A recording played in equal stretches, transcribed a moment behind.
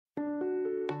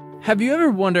Have you ever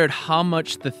wondered how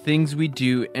much the things we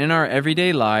do in our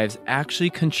everyday lives actually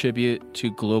contribute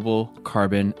to global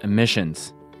carbon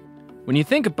emissions? When you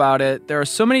think about it, there are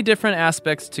so many different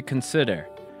aspects to consider.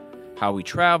 How we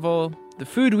travel, the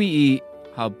food we eat,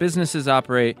 how businesses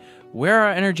operate, where our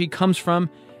energy comes from,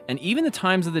 and even the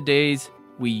times of the days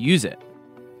we use it.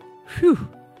 Phew,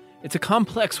 it's a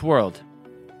complex world.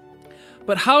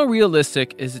 But how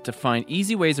realistic is it to find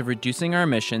easy ways of reducing our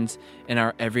emissions in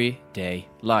our everyday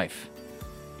life?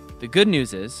 The good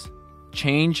news is,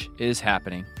 change is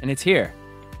happening, and it's here.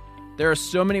 There are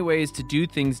so many ways to do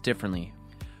things differently.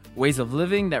 Ways of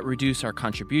living that reduce our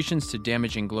contributions to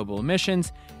damaging global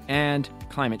emissions and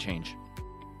climate change.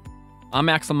 I'm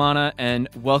Max Lamanna, and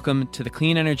welcome to the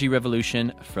Clean Energy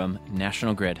Revolution from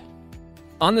National Grid.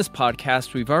 On this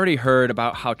podcast, we've already heard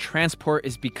about how transport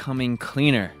is becoming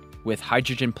cleaner with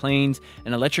hydrogen planes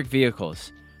and electric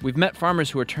vehicles. We've met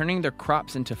farmers who are turning their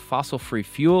crops into fossil-free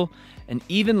fuel and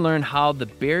even learned how the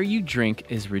beer you drink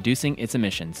is reducing its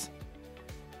emissions.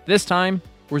 This time,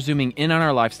 we're zooming in on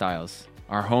our lifestyles,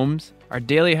 our homes, our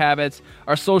daily habits,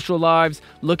 our social lives,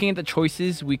 looking at the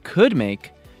choices we could make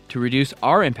to reduce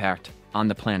our impact on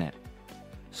the planet.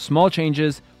 Small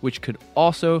changes which could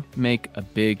also make a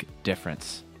big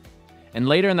difference. And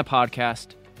later in the podcast,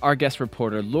 our guest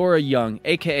reporter, Laura Young,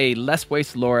 aka Less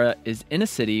Waste Laura, is in a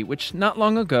city which not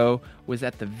long ago was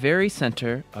at the very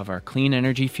center of our clean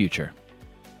energy future.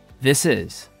 This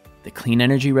is the Clean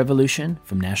Energy Revolution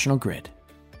from National Grid.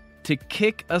 To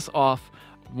kick us off,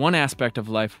 one aspect of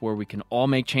life where we can all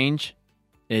make change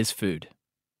is food.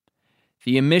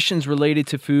 The emissions related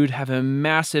to food have a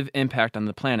massive impact on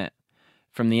the planet.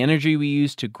 From the energy we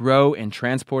use to grow and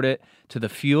transport it, to the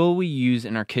fuel we use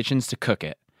in our kitchens to cook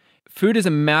it. Food is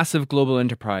a massive global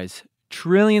enterprise,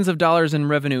 trillions of dollars in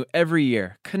revenue every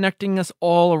year, connecting us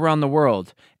all around the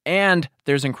world, and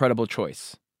there's incredible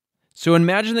choice. So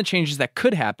imagine the changes that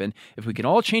could happen if we could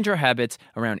all change our habits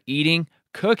around eating,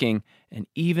 cooking, and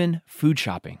even food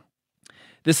shopping.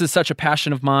 This is such a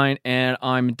passion of mine, and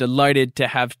I'm delighted to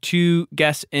have two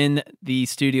guests in the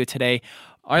studio today.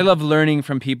 I love learning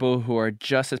from people who are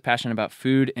just as passionate about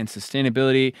food and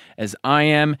sustainability as I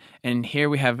am. And here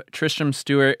we have Tristram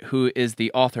Stuart, who is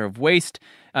the author of Waste,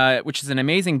 which is an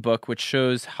amazing book which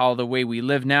shows how the way we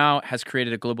live now has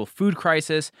created a global food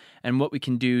crisis and what we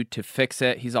can do to fix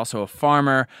it. He's also a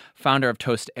farmer, founder of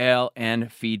Toast Ale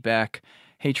and Feedback.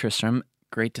 Hey, Tristram,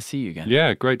 great to see you again.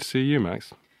 Yeah, great to see you,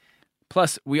 Max.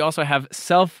 Plus, we also have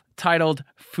self-titled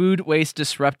food waste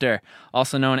disruptor,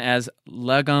 also known as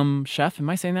Legum Chef. Am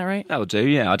I saying that right? That'll do,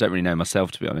 yeah. I don't really know myself,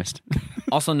 to be honest.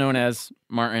 Also known as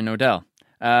Martin Odell.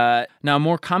 Now,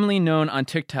 more commonly known on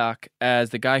TikTok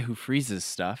as the guy who freezes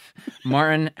stuff,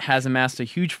 Martin has amassed a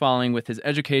huge following with his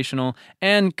educational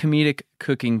and comedic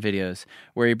cooking videos,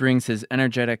 where he brings his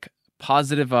energetic,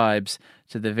 positive vibes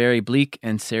to the very bleak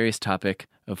and serious topic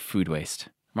of food waste.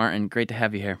 Martin, great to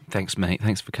have you here. Thanks, mate.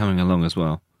 Thanks for coming along as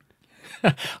well.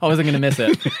 I wasn't going to miss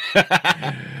it.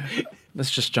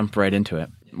 Let's just jump right into it.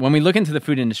 When we look into the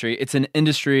food industry, it's an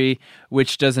industry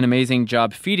which does an amazing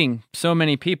job feeding so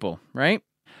many people, right?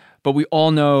 But we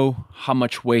all know how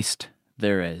much waste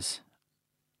there is.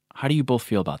 How do you both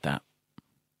feel about that?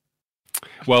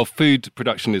 Well, food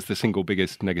production is the single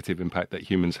biggest negative impact that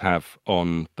humans have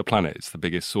on the planet. It's the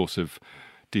biggest source of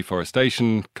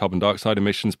deforestation, carbon dioxide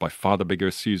emissions, by far the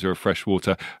biggest user of fresh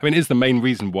water. I mean, it is the main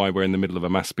reason why we're in the middle of a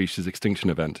mass species extinction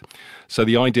event. So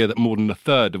the idea that more than a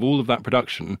third of all of that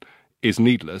production is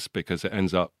needless because it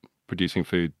ends up producing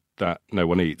food that no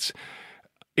one eats,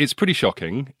 it's pretty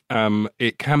shocking.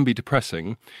 It can be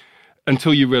depressing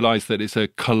until you realise that it's a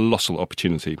colossal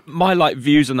opportunity. My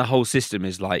views on the whole system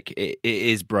is it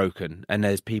is broken, and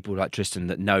there's people like Tristan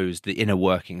that knows the inner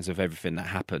workings of everything that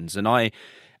happens. And I,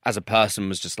 as a person,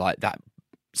 was just like, that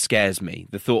scares me,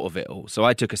 the thought of it all. So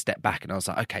I took a step back and I was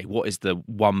like, okay, what is the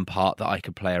one part that I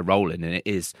could play a role in? And it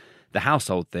is the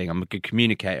household thing. I'm a good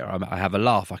communicator. I have a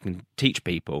laugh. I can teach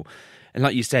people. And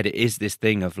like you said, it is this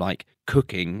thing of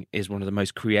cooking is one of the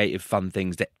most creative, fun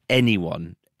things that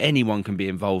anyone can be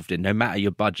involved in, no matter your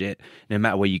budget, no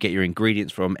matter where you get your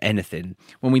ingredients from, anything.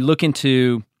 When we look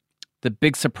into the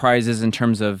big surprises in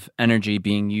terms of energy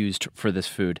being used for this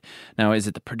food. Now, is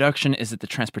it the production? Is it the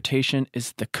transportation?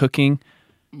 Is it the cooking?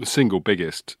 The single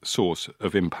biggest source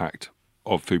of impact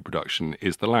of food production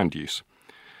is the land use.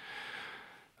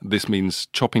 This means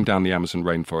chopping down the Amazon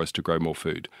rainforest to grow more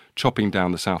food, chopping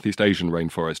down the Southeast Asian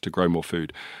rainforest to grow more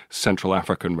food, Central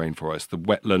African rainforest, the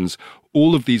wetlands,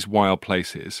 all of these wild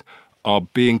places are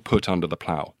being put under the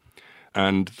plough.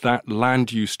 And that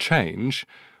land use change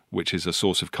which is a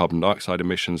source of carbon dioxide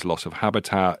emissions, loss of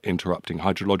habitat, interrupting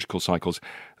hydrological cycles.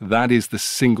 That is the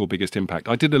single biggest impact.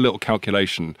 I did a little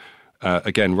calculation,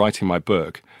 again, writing my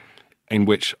book, in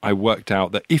which I worked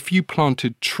out that if you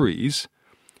planted trees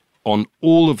on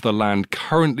all of the land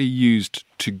currently used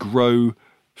to grow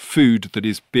food that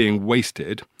is being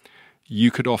wasted, you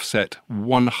could offset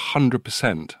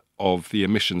 100% of the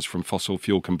emissions from fossil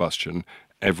fuel combustion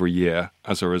every year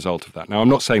as a result of that. Now, I'm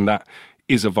not saying that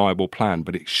is a viable plan,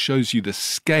 but it shows you the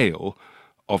scale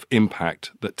of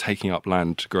impact that taking up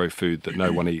land to grow food that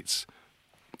no one eats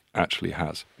actually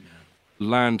has. Yeah.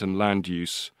 Land and land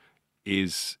use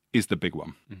is the big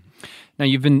one. Now,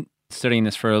 you've been studying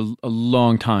this for a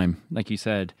long time, like you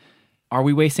said. Are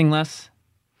we wasting less?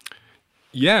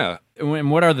 Yeah.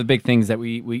 And what are the big things that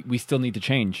we still need to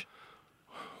change?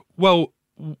 Well,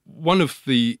 one of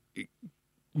the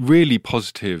really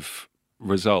positive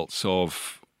results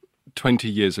of 20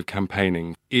 years of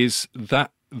campaigning is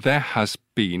that there has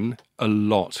been a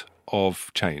lot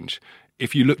of change.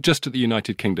 If you look just at the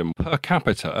United Kingdom, per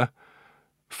capita,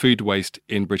 food waste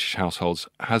in British households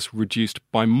has reduced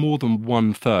by more than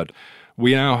 1/3.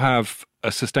 We now have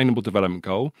a sustainable development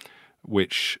goal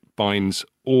which binds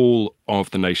all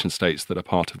of the nation states that are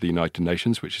part of the United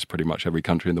Nations, which is pretty much every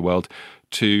country in the world,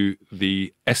 to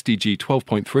the SDG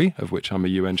 12.3, of which I'm a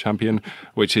UN champion,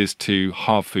 which is to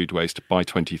halve food waste by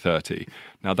 2030.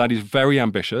 Now, that is very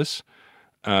ambitious,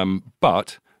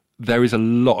 but there is a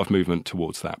lot of movement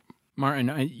towards that.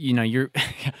 Martin, you're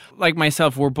like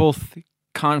myself, we're both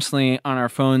constantly on our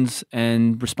phones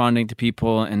and responding to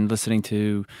people and listening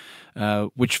to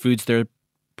which foods they're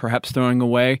perhaps throwing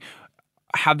away.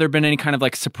 Have there been any kind of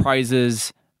like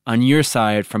surprises on your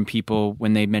side from people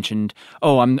when they mentioned,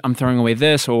 oh, I'm throwing away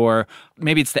this, or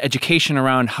maybe it's the education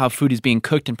around how food is being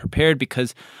cooked and prepared?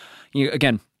 Because,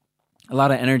 again, a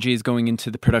lot of energy is going into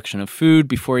the production of food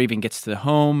before it even gets to the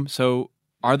home. So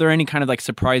are there any kind of like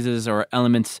surprises or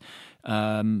elements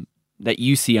that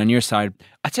you see on your side?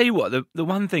 I tell you what, the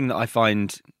one thing that I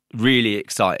find really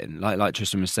exciting, like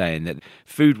Tristan was saying, that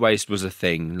food waste was a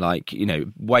thing, like,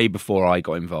 way before I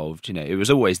got involved. It was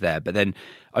always there, but then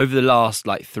over the last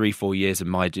like 3-4 years of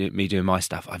me doing my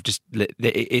stuff, I've just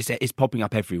it's popping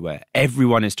up everywhere.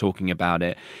 Everyone is talking about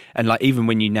it, and like even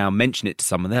when you now mention it to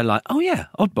someone, they're like, "Oh yeah,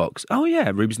 Oddbox. Oh yeah,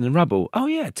 Rubies in the Rubble. Oh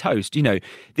yeah, Toast."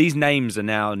 These names are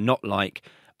now not like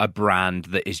a brand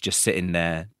that is just sitting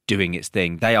there doing its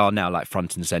thing. They are now like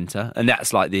front and center, and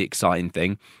that's like the exciting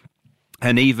thing.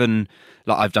 And even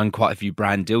like I've done quite a few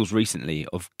brand deals recently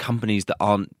of companies that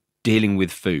aren't dealing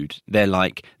with food. They're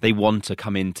like, they want to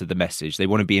come into the message. They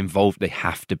want to be involved. They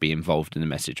have to be involved in the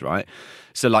message, right?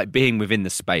 So like being within the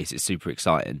space is super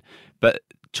exciting. But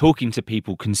talking to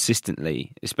people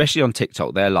consistently, especially on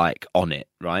TikTok, they're like on it,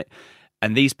 right?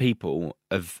 And these people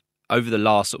have, over the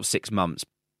last sort of 6 months,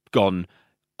 gone,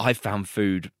 I found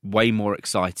food way more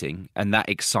exciting. And that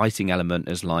exciting element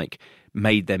has like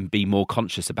made them be more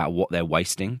conscious about what they're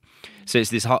wasting. So it's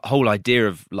this whole idea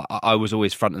of, like, I was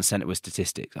always front and center with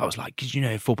statistics. I was like, because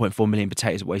 4.4 million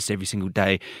potatoes are wasted every single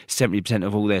day, 70%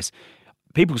 of all this.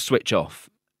 People switch off.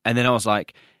 And then I was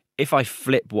like, if I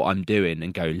flip what I'm doing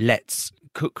and go, let's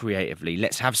cook creatively,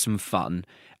 let's have some fun,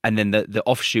 and then the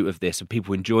offshoot of this of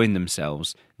people enjoying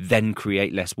themselves, then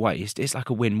create less waste, it's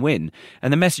like a win-win.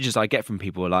 And the messages I get from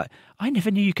people are like, I never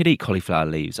knew you could eat cauliflower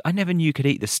leaves. I never knew you could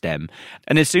eat the stem.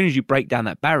 And as soon as you break down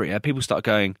that barrier, people start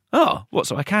going, oh, what,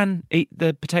 so I can eat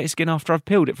the potato skin after I've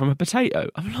peeled it from a potato?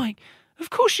 I'm like, of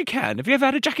course you can. Have you ever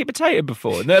had a jacket potato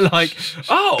before? And they're like,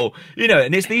 oh,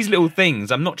 and it's these little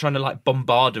things. I'm not trying to like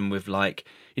bombard them with like,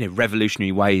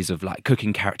 revolutionary ways of like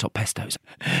cooking carrot top pestos.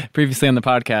 Previously on the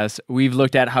podcast, we've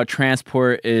looked at how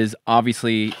transport is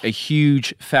obviously a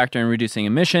huge factor in reducing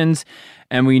emissions.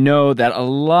 And we know that a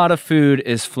lot of food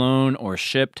is flown or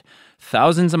shipped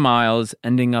thousands of miles,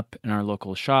 ending up in our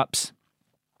local shops.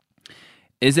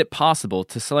 Is it possible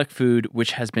to select food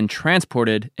which has been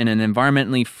transported in an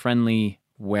environmentally friendly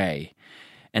way?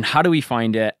 And how do we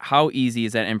find it? How easy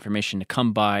is that information to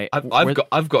come by?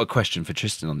 I've got a question for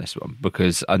Tristan on this one,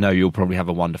 because I know you'll probably have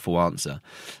a wonderful answer.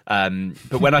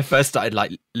 But when I first started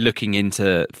like looking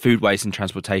into food waste and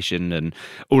transportation and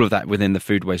all of that within the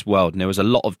food waste world, and there was a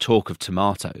lot of talk of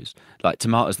tomatoes. Like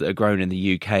tomatoes that are grown in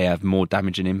the UK have more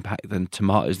damaging impact than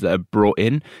tomatoes that are brought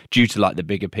in due to like the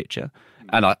bigger picture.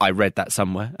 And I read that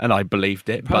somewhere, and I believed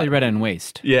it. Probably read it in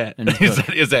Waste. Yeah,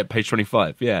 is that page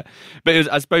 25? Yeah,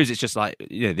 but I suppose it's just like,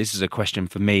 this is a question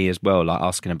for me as well, like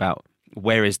asking about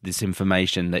where is this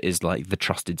information that is like the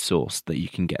trusted source that you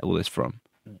can get all this from.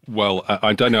 Well,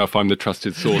 I don't know if I'm the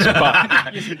trusted source,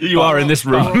 but You are in this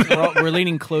room. We're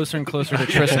leaning closer and closer to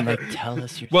Tristan. Like, tell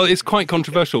us your. well, it's quite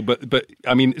controversial. But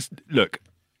I mean, look,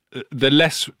 the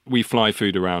less we fly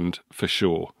food around, for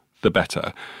sure, the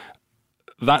better.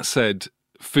 That said,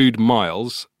 food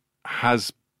miles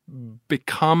has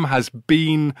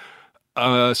been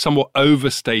a somewhat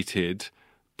overstated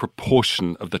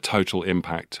proportion of the total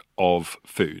impact of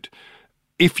food.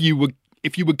 If you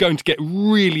were going to get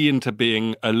really into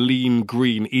being a lean,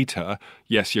 green eater,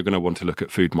 yes, you're going to want to look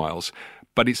at food miles.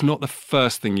 But it's not the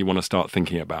first thing you want to start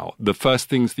thinking about. The first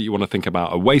things that you want to think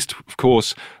about are waste, of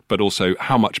course, but also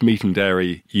how much meat and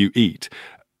dairy you eat.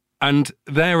 And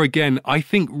there again, I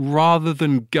think rather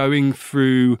than going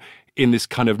through in this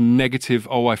kind of negative,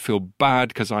 I feel bad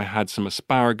because I had some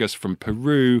asparagus from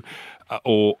Peru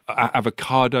or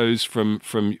avocados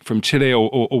from Chile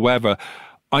or wherever,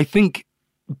 I think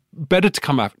better to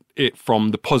come at it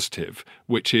from the positive,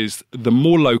 which is the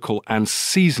more local and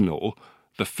seasonal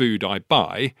the food I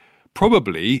buy,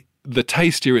 probably the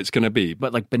tastier it's going to be.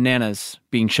 But like bananas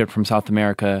being shipped from South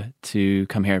America to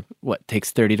come here,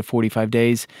 takes 30 to 45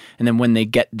 days. And then when they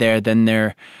get there, then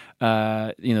they're,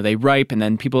 they ripe and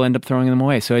then people end up throwing them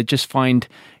away. So I just find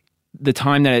the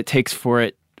time that it takes for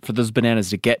those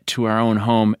bananas to get to our own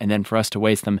home and then for us to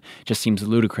waste them just seems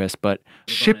ludicrous. But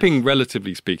shipping,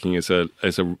 relatively speaking, is a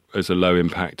low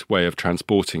impact way of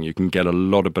transporting. You can get a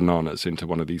lot of bananas into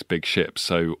one of these big ships.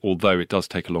 So although it does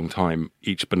take a long time,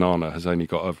 each banana has only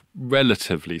got a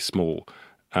relatively small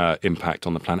impact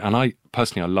on the planet. And I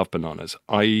love bananas.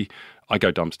 I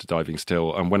go dumpster diving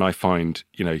still, and when I find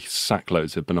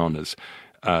sackloads of bananas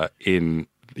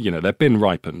they've been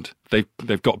ripened.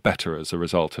 They've got better as a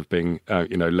result of being,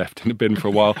 left in a bin for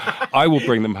a while. I will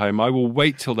bring them home. I will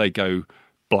wait till they go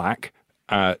black,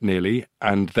 nearly,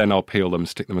 and then I'll peel them,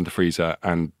 stick them in the freezer,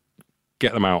 and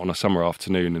get them out on a summer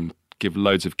afternoon and give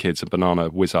loads of kids a banana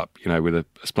whiz up, with a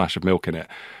splash of milk in it.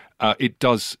 It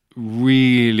does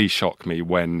really shock me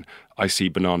when I see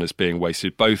bananas being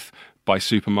wasted, both by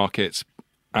supermarkets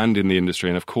and in the industry,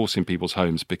 and of course in people's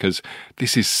homes, because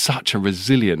this is such a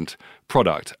resilient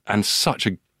product and such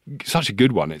a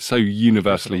good one. It's so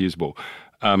universally usable.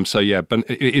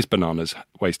 It is bananas,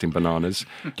 wasting bananas.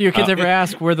 Do your kids ever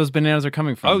ask where those bananas are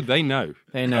coming from? Oh, they know.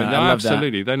 They know. I love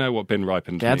absolutely. That. They know what bin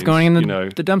ripened Dad's means, going in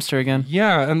the dumpster again.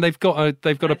 Yeah, and they've got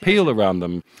a peel around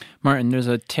them. Martin, there's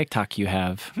a TikTok you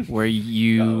have where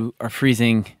you are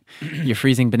freezing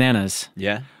bananas.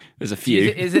 Yeah. There's a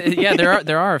few.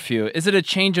 There are a few. Is it a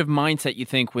change of mindset, you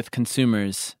think, with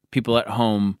consumers, people at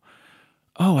home?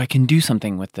 Oh, I can do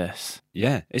something with this.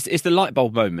 Yeah, it's the light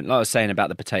bulb moment, like I was saying about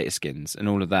the potato skins and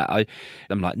all of that.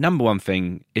 I'm like, number one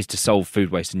thing is to solve food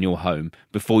waste in your home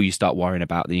before you start worrying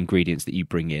about the ingredients that you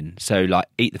bring in. So, like,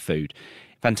 eat the food.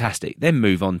 Fantastic. Then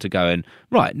move on to going,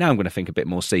 right, now I'm going to think a bit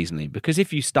more seasonally. Because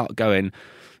if you start going,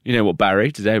 you know what,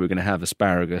 Barry, today we're going to have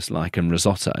asparagus and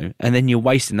risotto, and then you're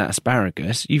wasting that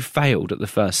asparagus, you've failed at the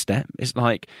first step. It's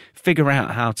like, figure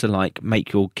out how to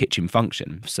make your kitchen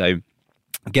function. So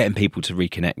getting people to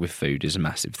reconnect with food is a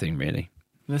massive thing, really.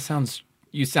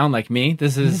 You sound like me.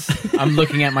 I'm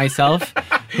looking at myself,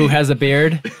 who has a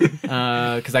beard,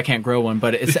 because I can't grow one,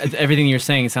 but everything you're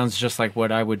saying sounds just like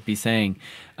what I would be saying.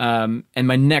 And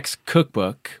my next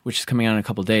cookbook, which is coming out in a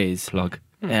couple days. Plug.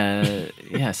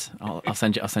 Yes, I'll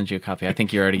send you a copy. I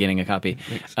think you're already getting a copy.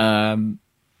 The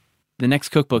next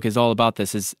cookbook is all about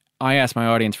this. I asked my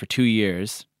audience for 2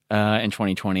 years in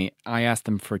 2020. I asked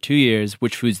them for 2 years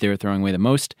which foods they were throwing away the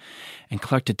most, and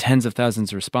collected tens of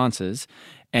thousands of responses.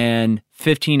 And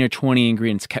 15 or 20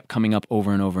 ingredients kept coming up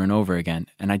over and over and over again.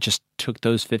 And I just took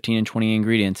those 15 and 20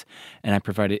 ingredients, and I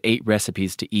provided 8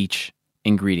 recipes to each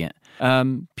ingredient.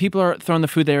 People are throwing the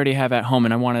food they already have at home,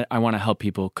 and I want to help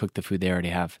people cook the food they already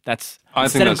have.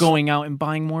 Instead of going out and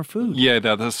buying more food. Yeah,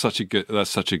 that's such a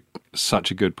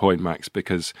good point, Max.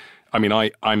 Because I mean,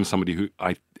 I'm somebody who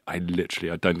I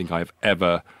don't think I've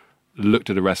ever looked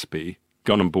at a recipe,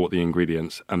 gone and bought the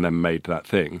ingredients, and then made that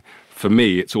thing. For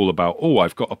me, it's all about,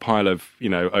 I've got a pile of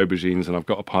aubergines and I've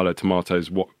got a pile of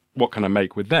tomatoes. What can I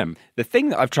make with them? The thing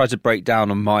that I've tried to break down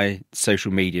on my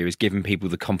social media is giving people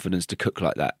the confidence to cook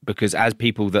like that. Because as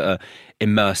people that are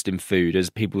immersed in food, as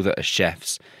people that are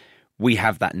chefs, we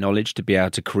have that knowledge to be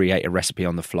able to create a recipe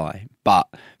on the fly. But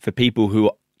for people who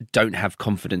don't have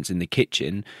confidence in the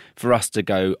kitchen, for us to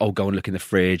go and look in the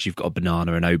fridge, you've got a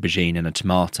banana, an aubergine and a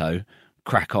tomato,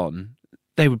 crack on,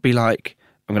 they would be like,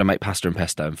 I'm going to make pasta and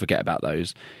pesto and forget about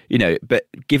those, but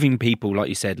giving people, like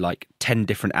you said, 10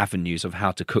 different avenues of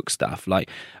how to cook stuff.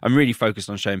 I'm really focused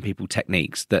on showing people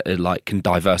techniques that are can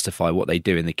diversify what they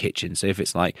do in the kitchen. So if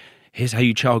it's here's how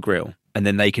you char grill, and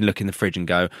then they can look in the fridge and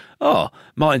go, oh,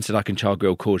 Martin said I can char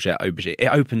grill courgette aubergine. It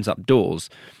opens up doors.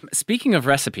 Speaking of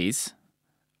recipes,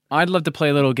 I'd love to play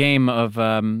a little game of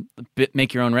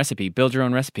make your own recipe, build your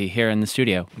own recipe here in the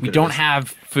studio. We don't have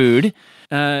food.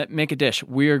 Make a dish.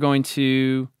 We are going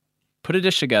to put a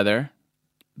dish together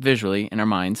visually in our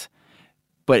minds,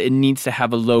 but it needs to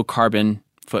have a low carbon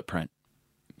footprint.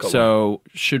 So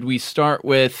should we start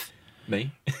with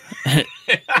me?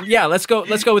 Yeah, let's go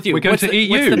with you. We're going to eat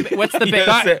you. What's the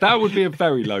base? That would be a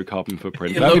very low carbon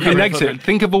footprint. Yeah, That low would be carbon negative. footprint.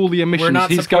 Think of all the emissions not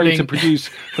he's going to supporting- produce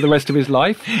for the rest of his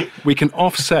life. We can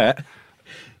offset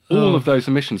all of those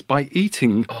emissions by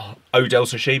eating. Odell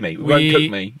sashimi. Won't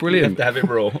cook me. Brilliant. You have to have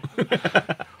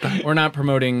it raw. We're not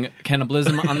promoting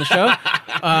cannibalism on the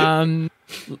show.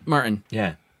 Martin,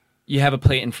 Yeah. you have a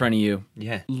plate in front of you.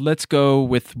 Yeah. Let's go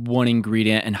with one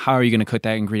ingredient, and how are you going to cook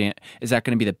that ingredient? Is that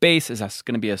going to be the base? Is that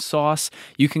going to be a sauce?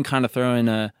 You can kind of throw in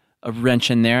a wrench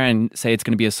in there and say it's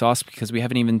going to be a sauce because we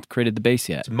haven't even created the base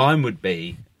yet. Mine would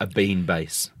be a bean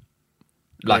base.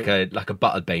 Like a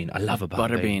buttered bean. I love a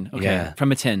Butter bean. Okay. Yeah.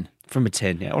 From a tin. From a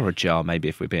tin, yeah, or a jar, maybe,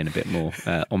 if we're being a bit more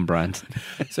on brand.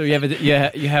 So you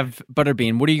have butter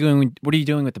bean. What are you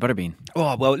doing with the butter bean?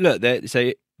 Oh well, look.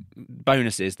 So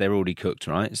bonuses, they're already cooked,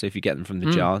 right? So if you get them from the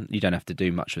jar, you don't have to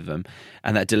do much with them,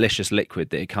 and that delicious liquid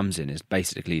that it comes in is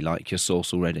basically like your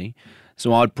sauce already.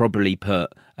 So I'd probably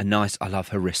put a nice. I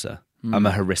love harissa. I'm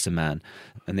a harissa man,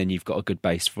 and then you've got a good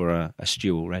base for a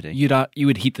stew already. You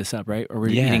would heat this up, right? Or were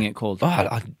you eating it cold? Oh,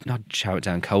 I'd chow it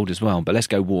down cold as well, but let's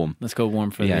go warm. Let's go warm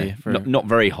for Yeah, not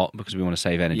very hot because we want to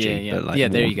save energy. yeah. But like Yeah,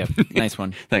 there warm. you go. Nice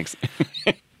one. Thanks.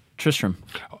 Tristram.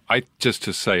 Just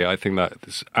to say, I think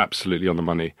that's absolutely on the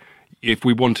money. If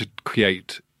we want to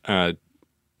create a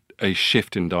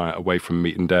shift in diet away from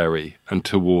meat and dairy and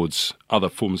towards other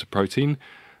forms of protein,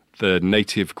 the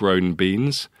native grown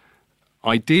beans,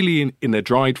 ideally in their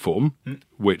dried form,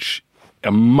 which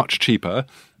are much cheaper,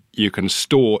 you can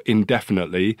store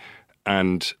indefinitely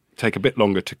and take a bit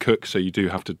longer to cook, so you do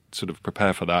have to sort of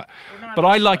prepare for that. But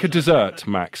I like a dessert,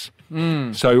 Max.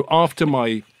 So after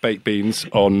my baked beans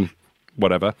on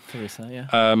whatever,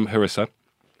 harissa,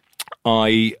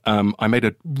 I made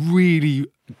a really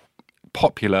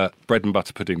popular bread and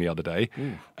butter pudding the other day,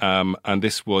 and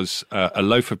this was a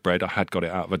loaf of bread. I had got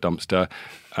it out of a dumpster,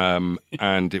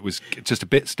 and it was just a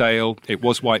bit stale. It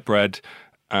was white bread,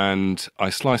 and I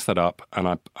sliced that up, and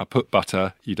I put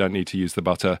butter. You don't need to use the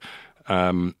butter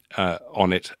on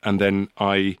it, and then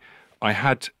I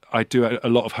do a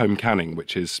lot of home canning,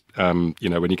 which is, when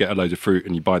you get a load of fruit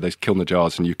and you buy those Kilner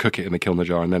jars and you cook it in the Kilner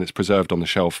jar and then it's preserved on the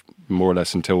shelf more or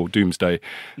less until doomsday.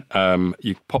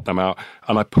 You pop them out,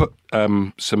 and I put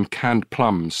some canned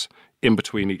plums in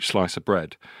between each slice of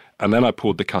bread. And then I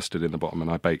poured the custard in the bottom and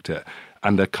I baked it.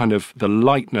 And the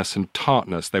lightness and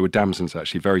tartness, they were damsons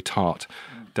actually, very tart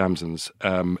damsons,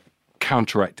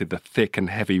 counteracted the thick and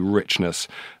heavy richness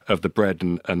of the bread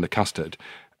and the custard.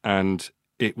 And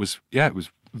it was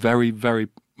very, very,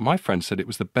 my friend said it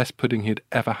was the best pudding he'd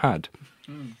ever had.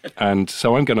 And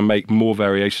so I'm going to make more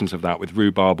variations of that with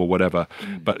rhubarb or whatever.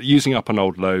 But using up an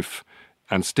old loaf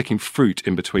and sticking fruit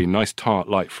in between, nice tart,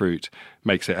 light fruit,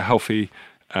 makes it a healthy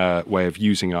way of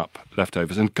using up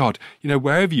leftovers. And God,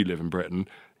 wherever you live in Britain,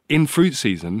 in fruit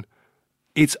season,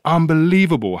 it's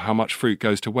unbelievable how much fruit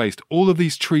goes to waste. All of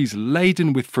these trees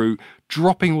laden with fruit,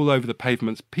 dropping all over the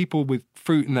pavements, people with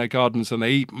fruit in their gardens, and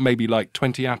they eat maybe like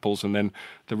 20 apples and then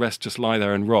the rest just lie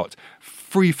there and rot.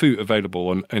 Free fruit available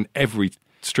on every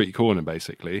street corner,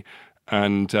 basically.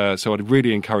 And so I'd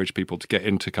really encourage people to get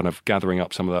into kind of gathering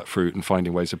up some of that fruit and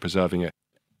finding ways of preserving it.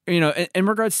 In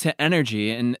regards to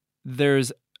energy, and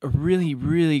there's a really,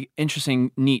 really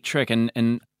interesting, neat trick.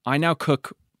 And I now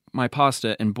cook my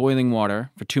pasta in boiling water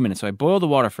for 2 minutes. So I boil the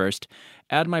water first,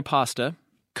 add my pasta,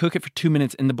 cook it for 2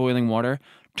 minutes in the boiling water,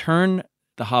 turn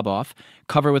the hob off,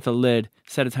 cover with a lid,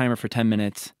 set a timer for 10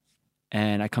 minutes,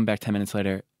 and I come back 10 minutes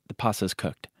later, the pasta is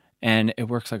cooked. And it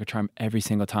works like a charm every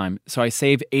single time. So I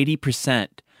save 80%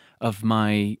 of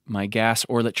my gas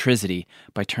or electricity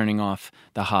by turning off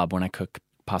the hob when I cook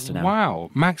pasta now.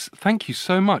 Wow. Max, thank you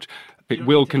so much. It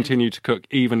will continue to cook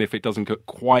even if it doesn't cook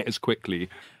quite as quickly.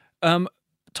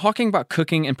 Talking about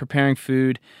cooking and preparing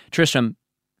food, Tristram,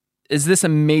 is this a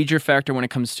major factor when it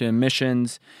comes to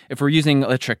emissions? If we're using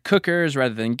electric cookers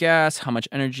rather than gas, how much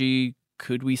energy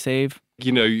could we save?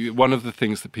 One of the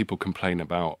things that people complain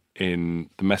about in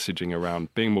the messaging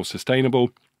around being more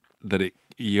sustainable, that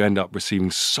you end up receiving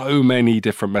so many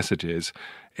different messages,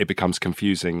 it becomes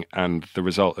confusing, and the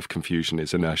result of confusion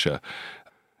is inertia.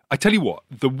 I tell you what,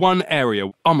 the one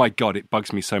area, oh my God, it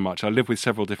bugs me so much. I live with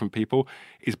several different people,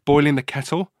 is boiling the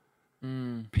kettle.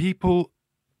 People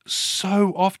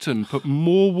so often put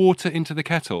more water into the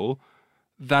kettle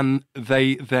than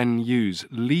they then use,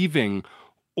 leaving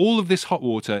all of this hot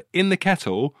water in the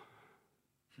kettle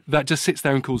that just sits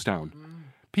there and cools down.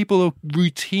 People are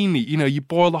routinely, you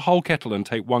boil the whole kettle and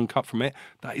take 1 cup from it.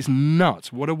 That is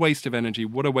nuts. What a waste of energy.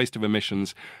 What a waste of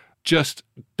emissions. Just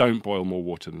don't boil more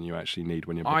water than you actually need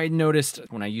when you're... I noticed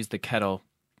when I used the kettle,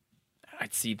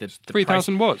 I'd see the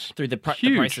 3,000 watts. The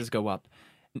prices go up.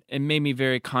 It made me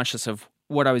very conscious of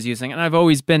what I was using. And I've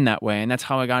always been that way. And that's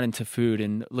how I got into food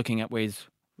and looking at ways.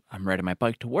 I'm riding my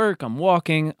bike to work. I'm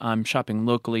walking. I'm shopping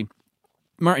locally.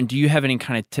 Martin, do you have any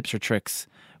kind of tips or tricks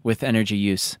with energy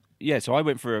use? Yeah, so I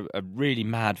went for a really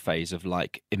mad phase of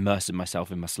like immersing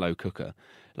myself in my slow cooker.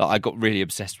 Like I got really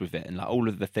obsessed with it, and like all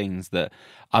of the things that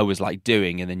I was like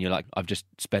doing, and then you're like, I've just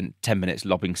spent 10 minutes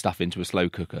lobbing stuff into a slow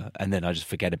cooker, and then I just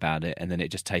forget about it, and then it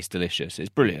just tastes delicious. It's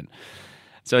brilliant.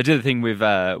 So I did a thing with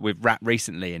wrap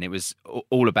recently, and it was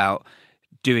all about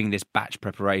doing this batch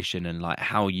preparation and like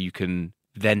how you can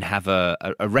then have a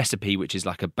recipe which is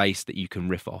like a base that you can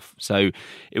riff off. So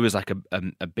it was like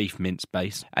a beef mince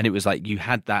base, and it was like you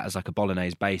had that as like a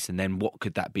bolognese base, and then what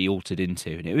could that be altered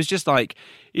into? And it was just like,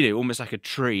 almost like a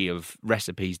tree of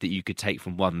recipes that you could take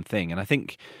from one thing. And I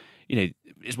think,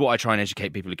 is what I try and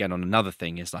educate people again on. Another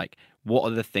thing is like, what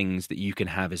are the things that you can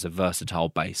have as a versatile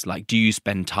base? Like, do you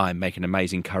spend time making an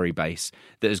amazing curry base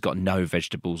that has got no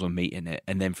vegetables or meat in it?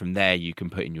 And then from there, you can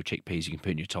put in your chickpeas, you can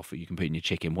put in your tofu, you can put in your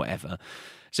chicken, whatever.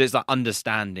 So it's like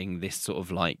understanding this sort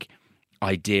of like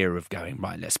idea of going,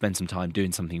 right, let's spend some time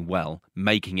doing something well,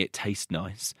 making it taste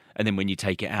nice. And then when you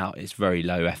take it out, it's very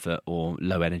low effort or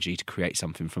low energy to create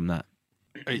something from that.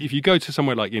 If you go to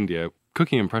somewhere like India,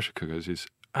 cooking in pressure cookers is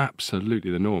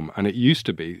absolutely the norm, and it used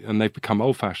to be, and they've become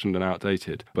old-fashioned and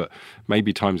outdated, but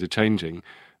maybe times are changing.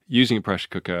 Using a pressure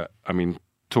cooker, I mean,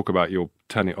 talk about you'll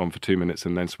turn it on for 2 minutes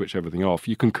and then switch everything off.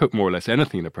 You can cook more or less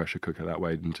anything in a pressure cooker that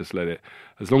way and just let it,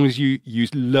 as long as you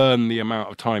learn the amount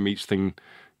of time each thing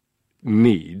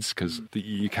needs, because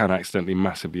you can accidentally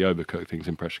massively overcook things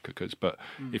in pressure cookers, but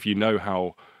if you know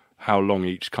how long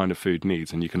each kind of food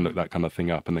needs, and you can look that kind of thing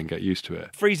up and then get used to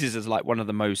it. Freezers is like one of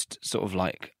the most sort of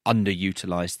like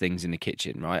underutilized things in the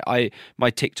kitchen, right? My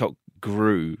TikTok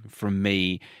grew from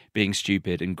me being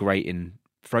stupid and grating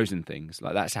frozen things.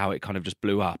 Like that's how it kind of just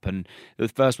blew up. And the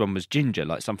first one was ginger,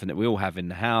 like something that we all have in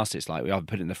the house. It's like we either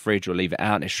put it in the fridge or leave it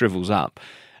out and it shrivels up.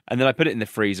 And then I put it in the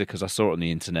freezer because I saw it on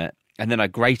the internet. And then I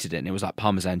grated it and it was like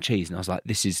Parmesan cheese. And I was like,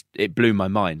 it blew my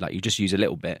mind. Like you just use a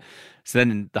little bit. So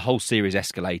then the whole series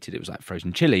escalated. It was like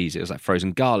frozen chilies. It was like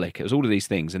frozen garlic. It was all of these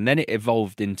things. And then it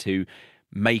evolved into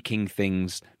making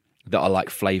things that are like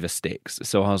flavor sticks.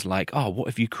 So I was like, oh, what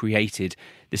if you created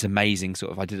this amazing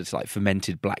sort of, I did this like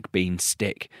fermented black bean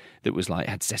stick that was like,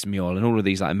 had sesame oil and all of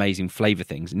these like amazing flavor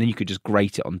things. And then you could just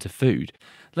grate it onto food.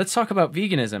 Let's talk about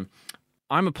veganism.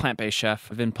 I'm a plant-based chef.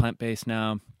 I've been plant-based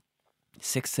now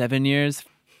 6-7 years.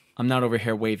 I'm not over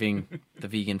here waving the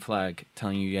vegan flag,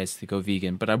 telling you guys to go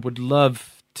vegan, but I would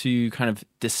love to kind of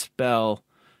dispel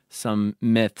some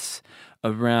myths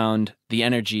around the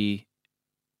energy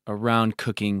around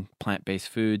cooking plant-based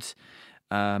foods,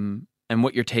 and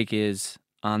what your take is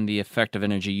on the effect of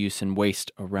energy use and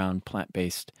waste around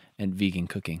plant-based and vegan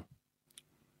cooking.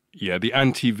 Yeah, the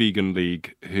anti-vegan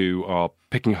league who are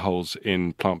picking holes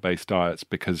in plant-based diets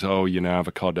because,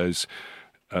 avocados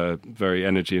very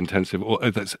energy intensive, or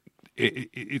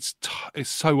it's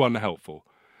so unhelpful.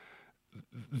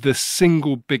 The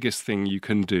single biggest thing you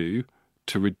can do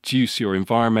to reduce your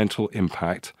environmental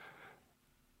impact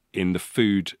in the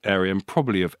food area, and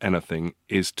probably of anything,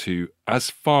 is to, as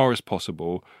far as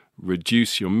possible,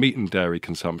 reduce your meat and dairy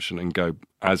consumption and go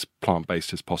as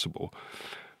plant-based as possible.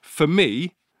 For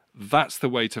me, that's the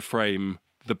way to frame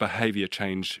the behavior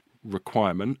change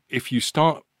requirement. If you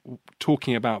start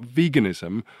talking about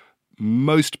veganism,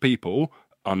 most people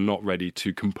are not ready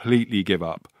to completely give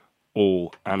up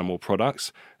all animal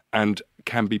products and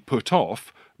can be put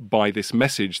off by this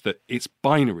message that it's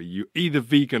binary. You're either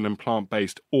vegan and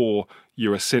plant-based or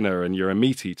you're a sinner and you're a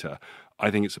meat eater.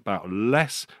 I think it's about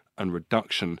less and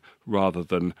reduction rather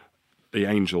than the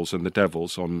angels and the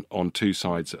devils on two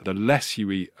sides. The less you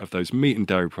eat of those meat and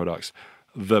dairy products,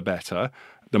 the better.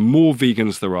 The more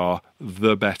vegans there are,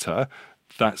 the better.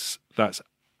 That's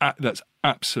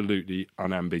absolutely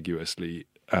unambiguously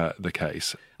the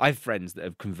case. I have friends that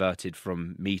have converted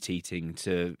from meat eating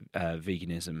to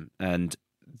veganism, and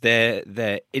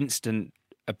their instant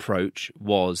approach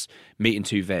was meat and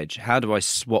 2 veg. How do I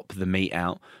swap the meat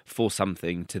out for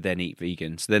something to then eat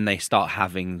vegan? So then they start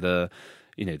having the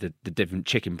different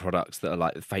chicken products that are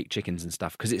like fake chickens and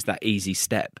stuff, because it's that easy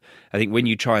step. I think when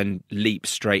you try and leap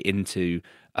straight into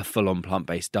a full-on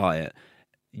plant-based diet,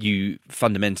 you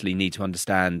fundamentally need to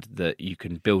understand that you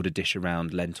can build a dish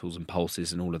around lentils and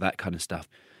pulses and all of that kind of stuff.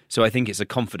 So I think it's a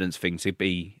confidence thing to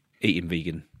be eating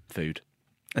vegan food.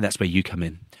 And that's where you come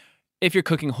in. If you're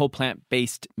cooking whole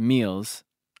plant-based meals,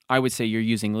 I would say you're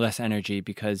using less energy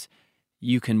because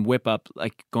you can whip up,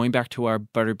 like going back to our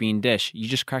butter bean dish, you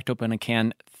just cracked open a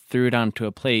can, threw it onto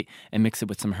a plate, and mixed it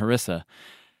with some harissa.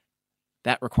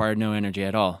 That required no energy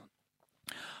at all.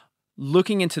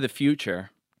 Looking into the future,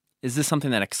 is this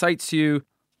something that excites you?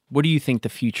 What do you think the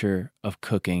future of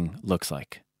cooking looks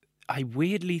like? I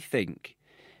weirdly think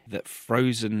that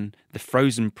the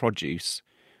frozen produce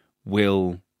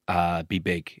will be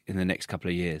big in the next couple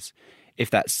of years. If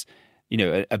that's,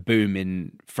 a boom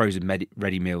in frozen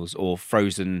ready meals or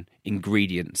frozen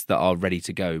ingredients that are ready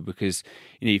to go. Because,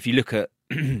 if you look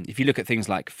at things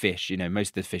like fish, most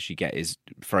of the fish you get is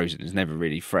frozen. It's never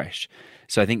really fresh.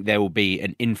 So I think there will be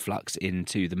an influx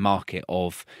into the market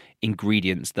of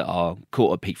ingredients that are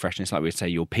caught at peak freshness, like we'd say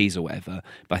your peas or whatever.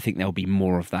 But I think there'll be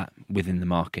more of that within the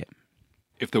market.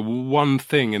 If the one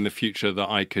thing in the future that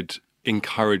I could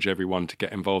encourage everyone to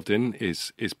get involved in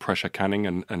is pressure canning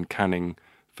and canning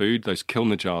food, those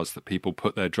Kilner jars that people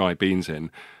put their dry beans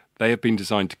in, they have been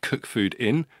designed to cook food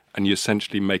in, and you're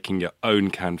essentially making your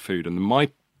own canned food. And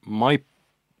my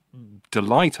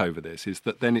delight over this is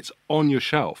that then it's on your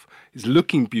shelf. It's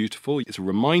looking beautiful. It's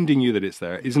reminding you that it's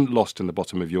there. It isn't lost in the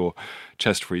bottom of your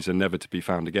chest freezer, never to be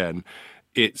found again.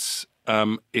 It's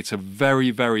a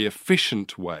very, very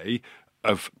efficient way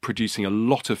of producing a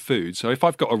lot of food. So if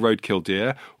I've got a roadkill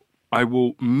deer, I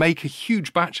will make a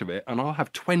huge batch of it and I'll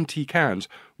have 20 cans,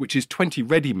 which is 20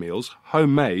 ready meals,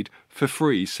 homemade, for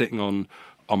free, sitting on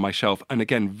my shelf. And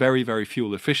again, very, very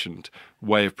fuel efficient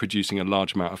way of producing a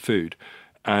large amount of food.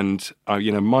 And,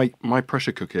 my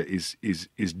pressure cooker is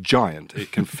giant.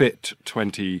 It can fit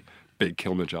 20 big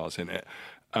Kilner jars in it.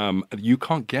 You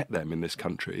can't get them in this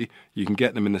country. You can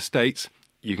get them in the States.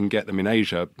 You can get them in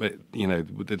Asia, but,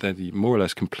 they're more or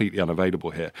less completely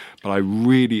unavailable here. But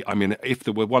if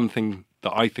there were one thing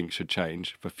that I think should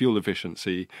change for fuel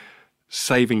efficiency,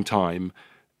 saving time,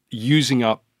 using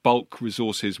up bulk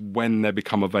resources when they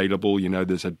become available,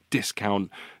 there's a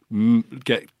discount,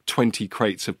 get 20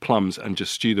 crates of plums and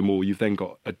just stew them all. You've then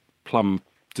got a plum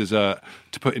dessert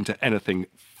to put into anything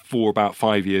for about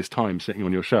 5 years' time sitting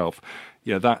on your shelf.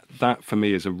 Yeah, that for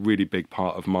me is a really big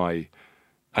part of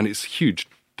and it's huge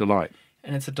delight.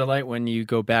 And it's a delight when you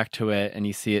go back to it and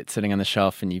you see it sitting on the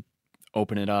shelf and you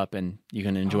open it up and you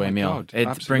can enjoy a meal. God, it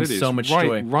absolutely. brings so much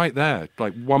joy. Right there.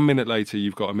 Like 1 minute later,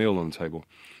 you've got a meal on the table.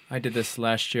 I did this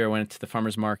last year. I went to the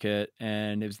farmer's market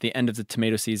and it was the end of the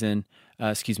tomato season.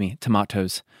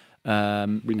 Tomatoes. We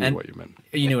knew what you meant.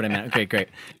 You knew what I meant. Okay, great.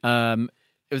 It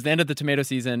was the end of the tomato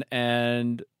season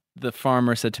and the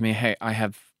farmer said to me, "Hey, I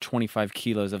have 25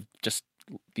 kilos of just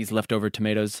these leftover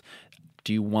tomatoes.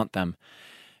 Do you want them?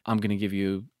 I'm going to give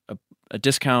you a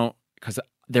discount," because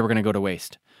they were going to go to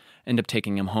waste. End up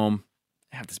taking them home.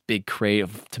 I have this big crate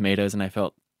of tomatoes and I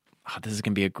felt, this is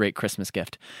going to be a great Christmas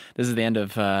gift. This is the end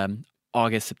of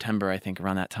August, September, I think,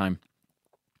 around that time.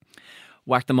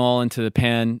 Whacked them all into the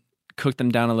pan, cooked them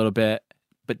down a little bit,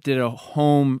 but did a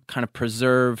home kind of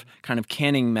preserve, kind of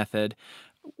canning method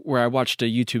where I watched a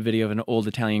YouTube video of an old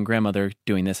Italian grandmother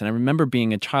doing this. And I remember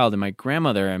being a child and my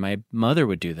grandmother and my mother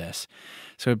would do this.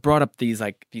 So it brought up these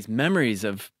memories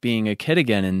of being a kid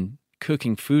again and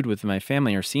cooking food with my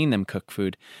family or seeing them cook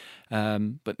food,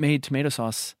 but made tomato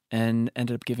sauce and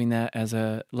ended up giving that as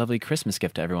a lovely Christmas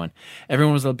gift to everyone.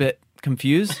 Everyone was a bit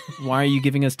confused. Why are you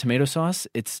giving us tomato sauce?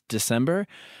 It's December.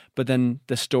 But then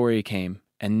the story came,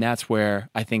 and that's where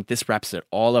I think this wraps it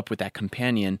all up with that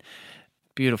companion.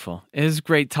 Beautiful. It was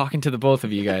great talking to the both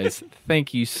of you guys.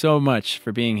 Thank you so much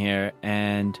for being here,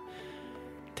 and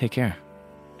take care.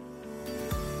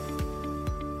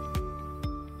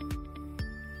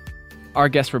 Our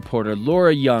guest reporter,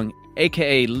 Laura Young,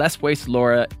 aka Less Waste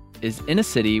Laura, is in a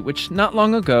city which not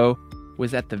long ago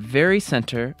was at the very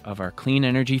center of our clean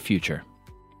energy future.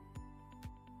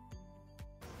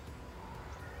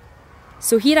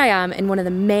 So here I am in one of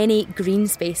the many green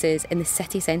spaces in the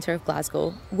city centre of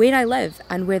Glasgow, where I live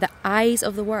and where the eyes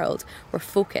of the world were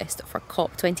focused for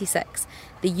COP26,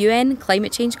 the UN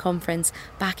Climate Change Conference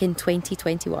back in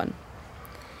 2021.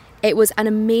 It was an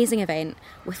amazing event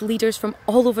with leaders from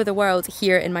all over the world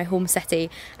here in my home city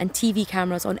and TV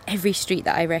cameras on every street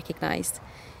that I recognised.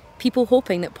 People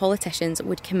hoping that politicians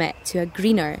would commit to a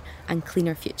greener and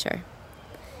cleaner future.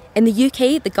 In the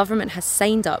UK, the government has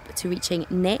signed up to reaching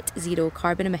net zero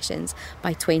carbon emissions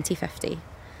by 2050.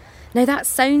 Now that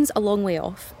sounds a long way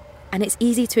off, and it's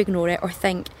easy to ignore it or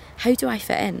think, how do I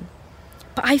fit in?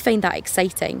 But I find that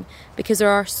exciting because there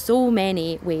are so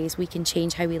many ways we can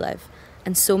change how we live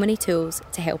and so many tools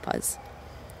to help us.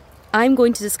 I'm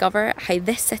going to discover how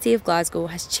this city of Glasgow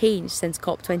has changed since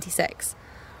COP26.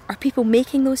 Are people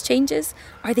making those changes?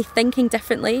 Are they thinking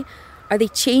differently? Are they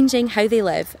changing how they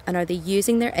live? And are they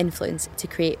using their influence to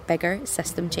create bigger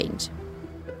system change?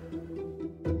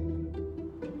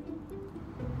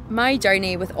 My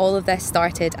journey with all of this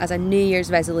started as a New Year's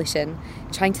resolution,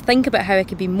 trying to think about how I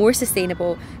could be more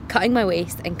sustainable, cutting my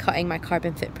waste and cutting my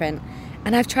carbon footprint.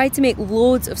 And I've tried to make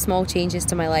loads of small changes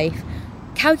to my life.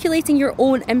 Calculating your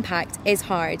own impact is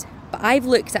hard, but I've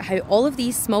looked at how all of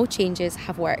these small changes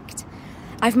have worked.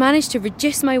 I've managed to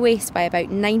reduce my waste by about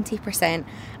 90%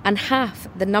 and half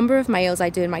the number of miles I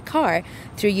do in my car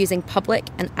through using public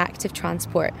and active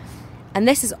transport. And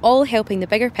this is all helping the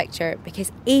bigger picture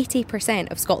because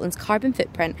 80% of Scotland's carbon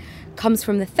footprint comes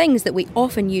from the things that we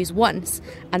often use once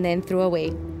and then throw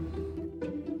away.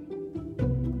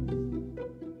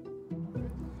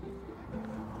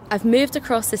 I've moved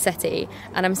across the city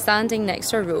and I'm standing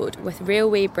next to a road with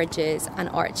railway bridges and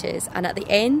arches, and at the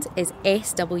end is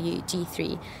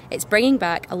SWG3. It's bringing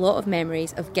back a lot of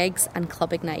memories of gigs and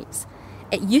club ignites.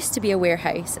 It used to be a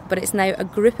warehouse, but it's now a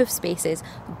group of spaces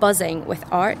buzzing with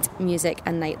art, music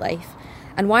and nightlife.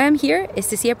 And why I'm here is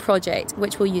to see a project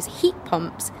which will use heat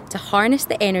pumps to harness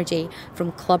the energy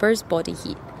from clubbers' body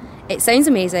heat. It sounds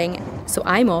amazing, so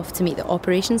I'm off to meet the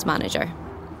operations manager.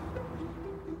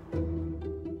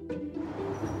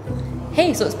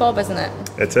 Hey, so it's Bob, isn't it?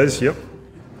 It is, yep.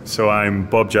 So I'm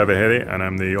Bob Javaheri and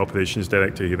I'm the Operations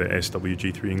Director here at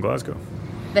SWG3 in Glasgow.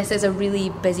 This is a really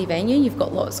busy venue. You've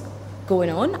got lots going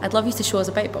on. I'd love you to show us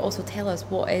about, but also tell us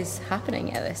what is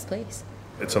happening at this place.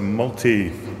 It's a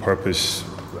multi-purpose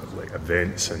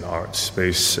events and art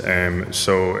space.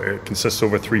 So it consists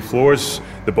over 3 floors.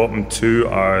 The bottom 2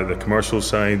 are the commercial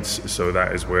sides, so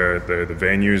that is where the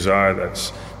venues are.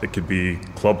 It could be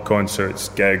club concerts,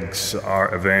 gigs,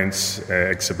 art events,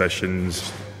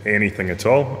 exhibitions, anything at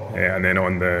all. And then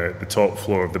on the top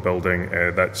floor of the building,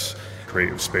 that's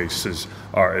creative spaces,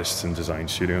 artists and design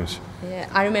studios. Yeah,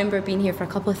 I remember being here for a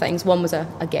couple of things. One was a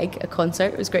gig, a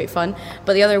concert. It was great fun.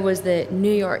 But the other was the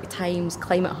New York Times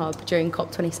Climate Hub during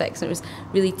COP26, and it was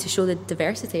really to show the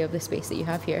diversity of the space that you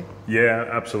have here. Yeah,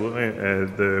 absolutely.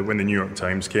 When the New York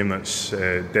Times came, that's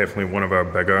definitely one of our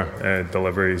bigger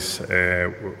deliveries.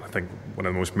 I think one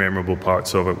of the most memorable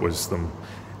parts of it was them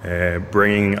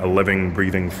bringing a living,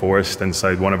 breathing forest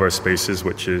inside one of our spaces,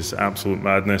 which is absolute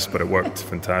madness, but it worked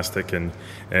fantastic. And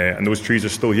those trees are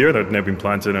still here. They've now been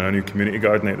planted in a new community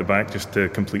garden at the back just to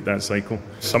complete that cycle.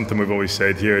 Something we've always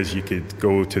said here is you could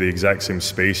go to the exact same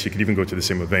space. You could even go to the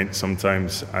same event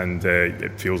sometimes, and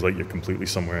it feels like you're completely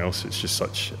somewhere else. It's just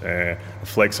such a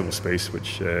flexible space,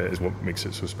 which is what makes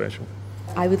it so special.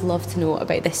 I would love to know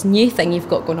about this new thing you've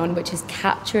got going on, which is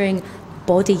capturing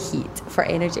body heat for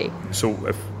energy. So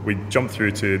if we jump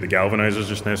through to the galvanizers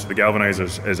just now, so the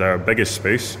galvanizers is our biggest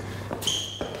space.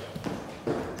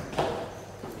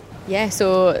 Yeah,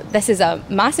 so this is a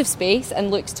massive space and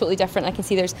looks totally different. I can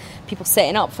see there's people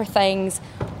setting up for things.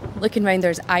 Looking around,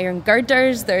 there's iron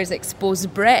girders, there's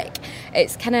exposed brick.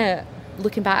 It's kind of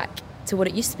looking back to what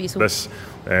it used to be. So this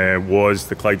was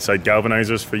the Clydeside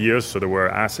galvanizers for years, so there were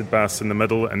acid baths in the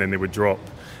middle, and then they would drop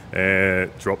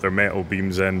their metal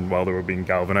beams in while they were being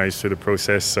galvanized through the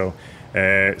process. So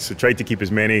tried to keep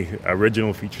as many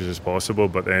original features as possible,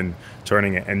 but then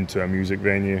turning it into a music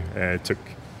venue took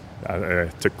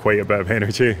quite a bit of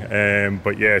energy.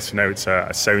 But yeah, so now it's a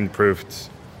soundproofed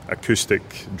acoustic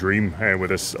dream with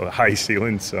this high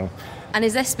ceiling. So. And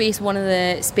is this space one of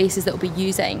the spaces that will be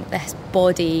using this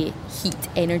body heat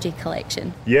energy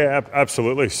collection? Yeah,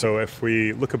 absolutely. So if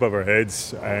we look above our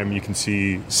heads, you can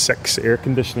see 6 air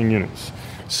conditioning units.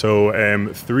 So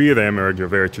 3 of them are your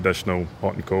very traditional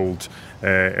hot and cold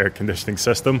air conditioning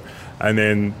system, and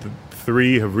then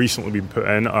 3 have recently been put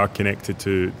in are connected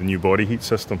to the new body heat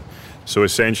system. So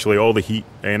essentially all the heat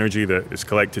energy that is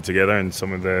collected together in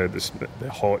some of the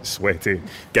hot, sweaty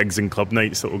gigs and club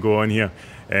nights that will go on here,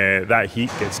 that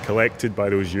heat gets collected by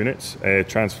those units,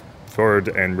 transferred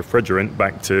in refrigerant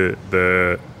back to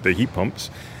the heat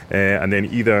pumps, and then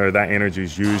either that energy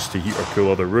is used to heat or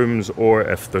cool other rooms, or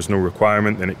if there's no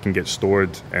requirement, then it can get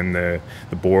stored in the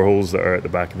boreholes that are at the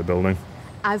back of the building.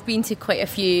 I've been to quite a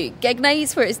few gig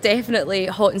nights where it's definitely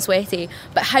hot and sweaty,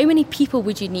 but how many people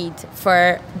would you need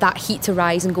for that heat to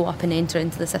rise and go up and enter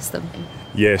into the system?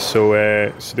 Yeah, so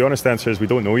the honest answer is we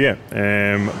don't know yet,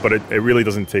 but it really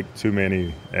doesn't take too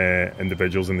many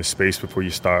individuals in the space before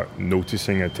you start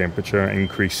noticing a temperature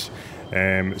increase.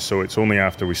 So it's only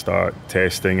after we start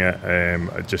testing it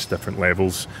at just different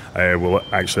levels we'll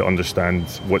actually understand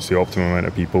what's the optimum amount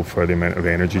of people for the amount of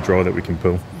energy draw that we can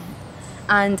pull.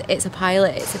 And it's a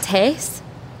pilot, it's a test,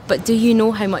 but do you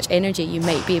know how much energy you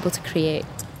might be able to create?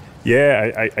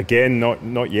 Yeah, again,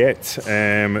 not yet.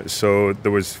 So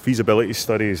there was feasibility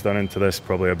studies done into this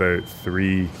probably about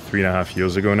three and a half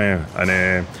years ago now,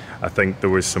 and I think there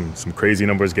was some crazy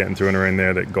numbers getting thrown around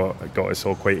there that got us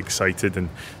all quite excited. And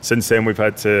since then, we've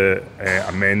had to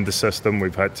amend the system.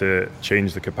 We've had to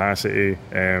change the capacity.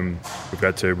 We've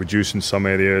had to reduce in some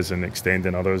areas and extend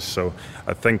in others. So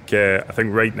I think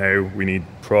right now we need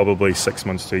probably 6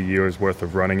 months to a year's worth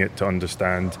of running it to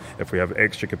understand if we have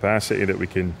extra capacity that we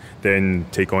can then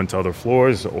take on to other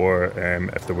floors, or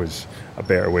if there was a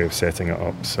better way of setting it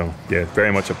up. So yeah,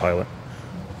 very much a pilot.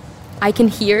 I can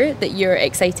hear that you're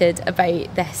excited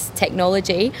about this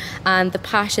technology and the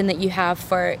passion that you have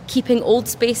for keeping old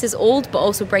spaces old but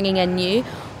also bringing in new.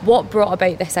 What brought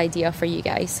about this idea for you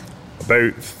guys?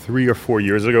 About 3 or 4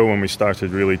 years ago, when we started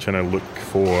really trying to look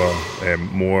for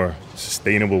more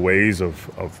sustainable ways of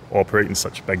operating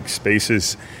such big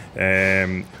spaces,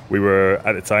 we were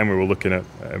looking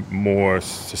at more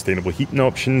sustainable heating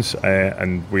options,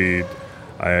 and we'd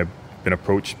been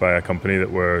approached by a company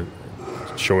that were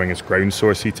showing us ground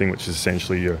source heating, which is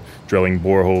essentially you're drilling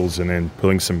boreholes and then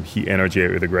pulling some heat energy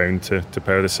out of the ground to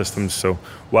power the systems. So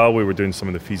while we were doing some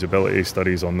of the feasibility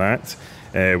studies on that,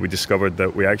 we discovered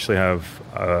that we actually have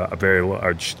a very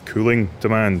large cooling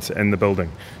demand in the building,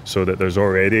 so that there's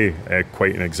already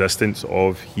quite an existence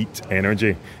of heat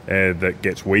energy that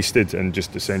gets wasted and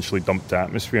just essentially dumped to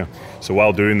atmosphere. So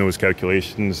while doing those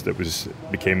calculations,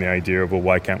 became the idea of, well,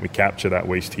 why can't we capture that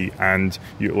waste heat and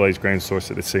utilise ground source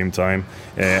at the same time,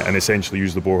 and essentially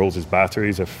use the boreholes as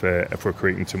batteries if we're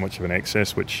creating too much of an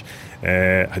excess, which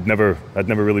had never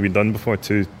really been done before.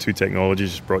 Two technologies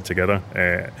just brought together.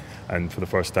 And for the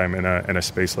first time in a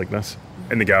space like this.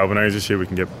 In the galvanisers here, we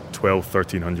can get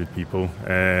 1,300 people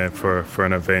for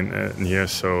an event in here.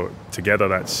 So together,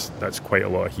 that's quite a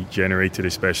lot of heat generated,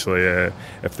 especially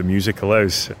if the music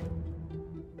allows.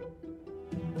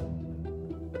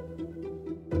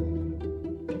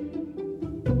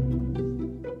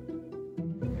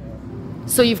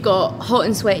 So you've got hot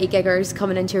and sweaty giggers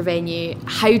coming into your venue.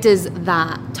 How does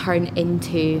that turn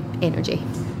into energy?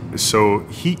 So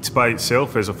heat by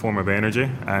itself is a form of energy,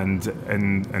 and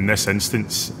in this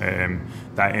instance,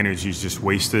 that energy is just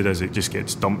wasted as it just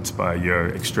gets dumped by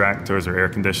your extractors or air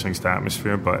conditioning to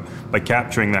atmosphere. But by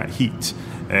capturing that heat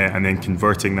and then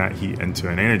converting that heat into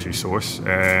an energy source,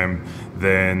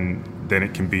 then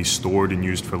it can be stored and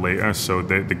used for later. So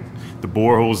the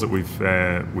boreholes that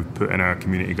we've put in our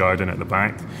community garden at the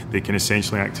back, they can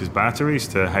essentially act as batteries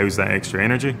to house that extra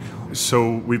energy.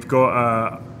 So we've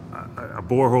got a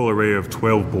borehole array of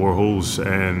 12 boreholes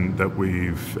that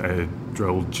we've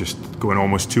drilled, just going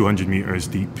almost 200 metres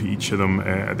deep, each of them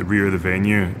at the rear of the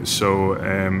venue. So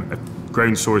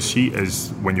ground source heat is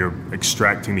when you're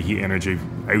extracting the heat energy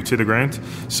out of the ground.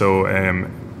 So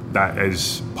that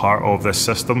is part of this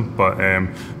system,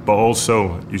 but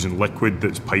also using liquid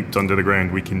that's piped under the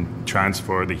ground, we can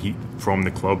transfer the heat from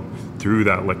the club through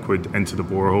that liquid into the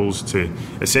boreholes to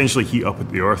essentially heat up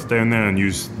the earth down there and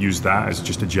use that as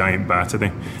just a giant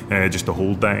battery, just to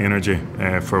hold that energy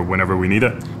for whenever we need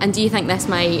it. And do you think this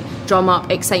might drum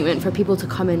up excitement for people to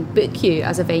come and book you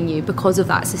as a venue because of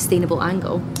that sustainable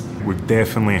angle? We've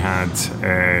definitely had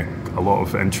a lot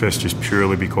of interest just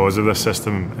purely because of this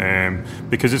system,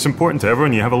 because it's important to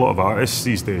everyone. You have a lot of artists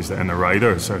these days that in the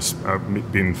riders are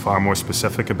being far more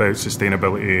specific about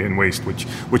sustainability and waste,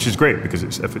 which is great, because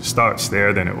if it starts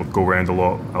there, then it will go around a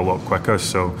lot quicker.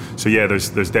 So yeah, there's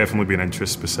definitely been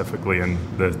interest specifically in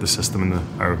the system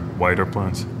and our wider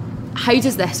plans. How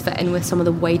does this fit in with some of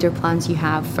the wider plans you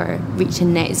have for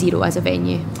reaching net zero as a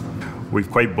venue? We've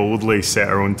quite boldly set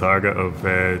our own target of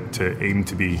to aim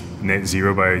to be net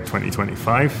zero by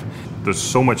 2025. There's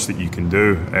so much that you can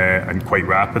do, and quite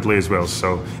rapidly as well.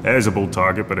 So it is a bold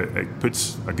target, but it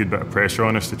puts a good bit of pressure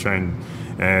on us to try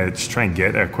and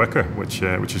get there quicker, which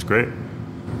is great.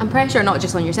 And pressure not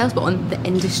just on yourselves, but on the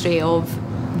industry of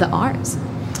the arts.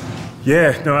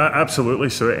 Yeah, no, absolutely.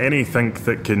 So anything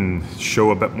that can show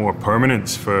a bit more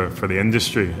permanence for the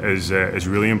industry is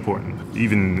really important.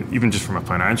 Even just from a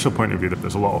financial point of view,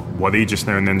 there's a lot of worry just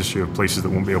now in the industry of places that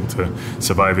won't be able to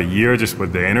survive a year just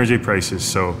with the energy prices.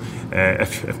 So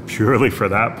if purely for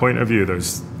that point of view,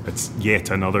 it's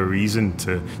yet another reason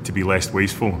to be less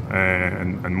wasteful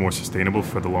and more sustainable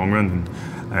for the long run,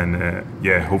 and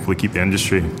hopefully keep the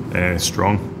industry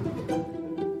strong.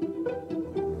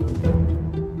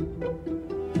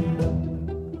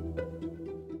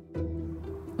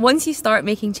 Once you start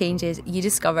making changes, you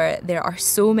discover there are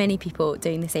so many people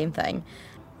doing the same thing.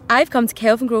 I've come to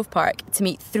Kelvingrove Park to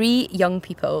meet 3 young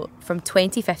people from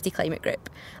 2050 Climate Group,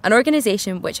 an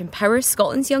organisation which empowers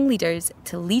Scotland's young leaders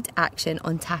to lead action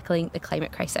on tackling the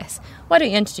climate crisis. Why don't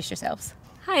you introduce yourselves?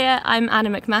 Hiya, I'm Anna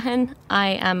McMahon. I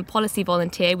am policy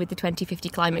volunteer with the 2050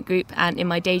 Climate Group, and in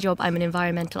my day job I'm an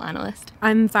environmental analyst.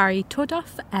 I'm Vary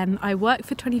Tordoff. I work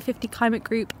for 2050 Climate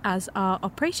Group as our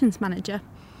operations manager.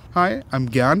 Hi, I'm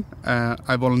Gyan.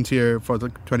 I volunteer for the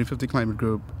 2050 Climate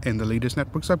Group in the Leaders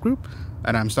Network subgroup,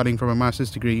 and I'm studying for my master's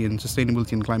degree in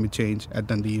sustainability and climate change at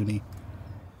Dundee Uni.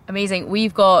 Amazing.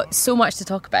 We've got so much to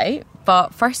talk about,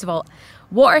 but first of all,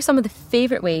 what are some of the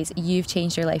favourite ways you've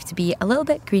changed your life to be a little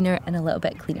bit greener and a little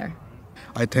bit cleaner?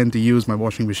 I tend to use my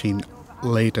washing machine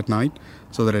late at night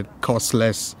so that it costs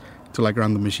less to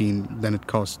run the machine than it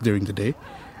costs during the day,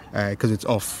 because it's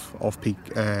off-peak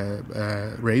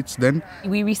rates then.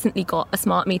 We recently got a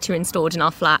smart meter installed in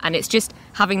our flat, and it's just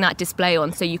having that display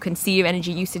on so you can see your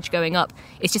energy usage going up.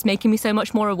 It's just making me so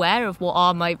much more aware of what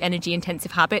are my energy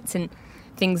intensive habits and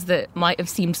things that might have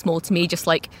seemed small to me, just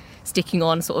like sticking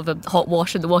on sort of a hot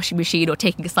wash in the washing machine or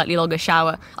taking a slightly longer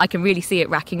shower. I can really see it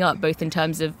racking up, both in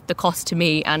terms of the cost to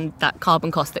me and that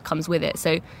carbon cost that comes with it.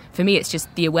 So for me, it's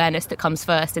just the awareness that comes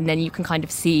first, and then you can kind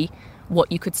of see what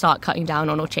you could start cutting down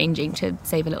on or changing to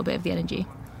save a little bit of the energy.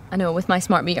 I know, with my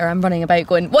smart meter, I'm running about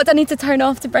going, what do I need to turn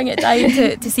off to bring it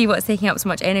down to see what's taking up so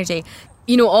much energy?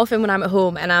 You know, often when I'm at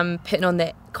home and I'm putting on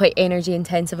the quite energy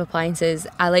intensive appliances,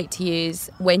 I like to use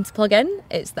When to Plug In.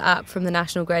 It's the app from the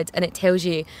National Grid, and it tells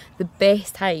you the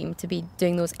best time to be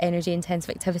doing those energy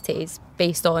intensive activities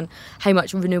based on how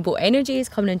much renewable energy is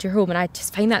coming into your home. And I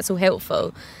just find that so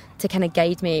helpful to kind of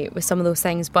guide me with some of those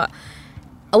things. But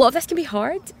a lot of this can be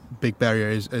hard. Big barrier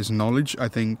is knowledge. I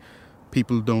think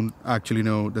people don't actually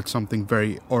know that something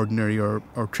very ordinary or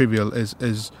trivial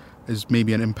is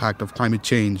maybe an impact of climate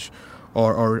change,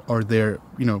 or their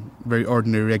very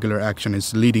ordinary regular action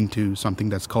is leading to something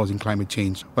that's causing climate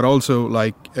change. But also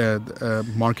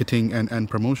marketing and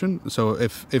promotion. So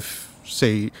if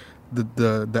say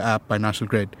the app by National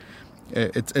Grid,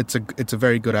 it's a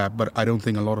very good app, but I don't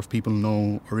think a lot of people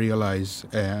know or realize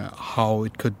how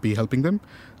it could be helping them.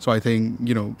 So I think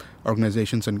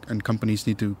organizations and companies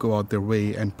need to go out their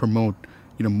way and promote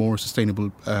more sustainable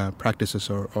practices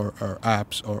or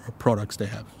apps or products they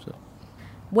have. So.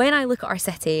 When I look at our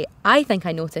city, I think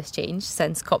I noticed change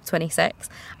since COP26.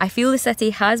 I feel the city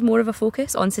has more of a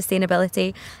focus on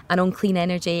sustainability and on clean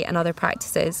energy and other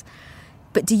practices.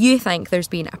 But do you think there's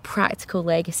been a practical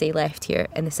legacy left here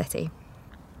in the city?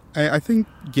 I think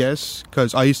yes,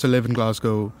 because I used to live in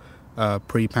Glasgow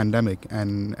pre-pandemic,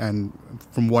 and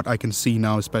from what I can see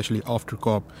now, especially after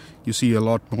COP, you see a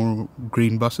lot more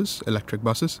green buses, electric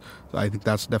buses. So I think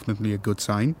that's definitely a good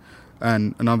sign.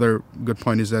 And another good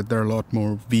point is that there are a lot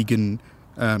more vegan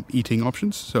eating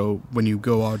options. So when you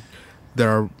go out, there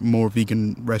are more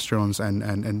vegan restaurants and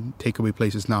takeaway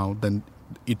places now than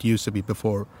it used to be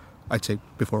before, I'd say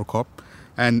before COP.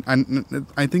 And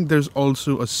I think there's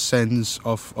also a sense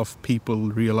of people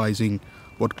realizing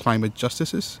what climate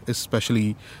justice is,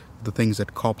 especially the things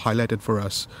that COP highlighted for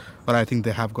us. But I think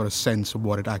they have got a sense of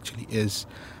what it actually is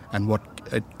and what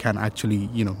it can actually,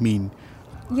 mean.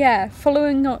 Yeah,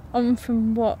 following on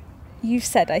from what you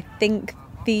said, I think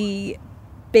the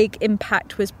big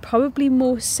impact was probably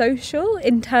more social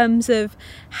in terms of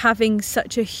having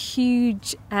such a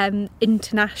huge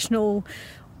international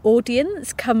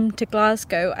audience come to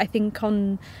Glasgow. I think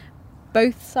on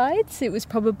both sides it was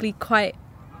probably quite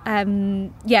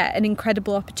an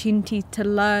incredible opportunity to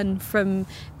learn from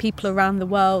people around the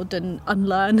world and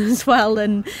unlearn as well,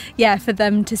 and for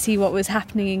them to see what was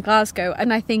happening in Glasgow.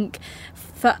 And I think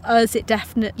for us it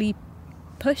definitely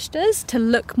pushed us to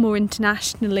look more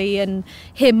internationally and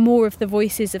hear more of the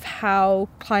voices of how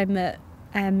climate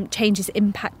change is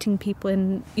impacting people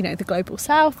in the global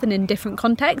south and in different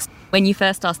contexts. When you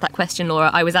first asked that question,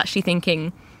 Laura, I was actually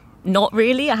thinking not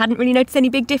really. I hadn't really noticed any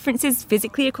big differences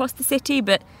physically across the city,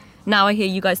 but now I hear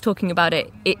you guys talking about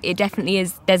it, it definitely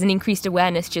is. There's an increased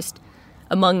awareness just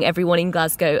among everyone in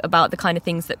Glasgow about the kind of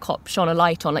things that COP shone a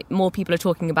light on. Like, more people are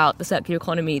talking about the circular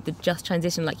economy, the just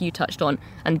transition like you touched on,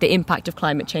 and the impact of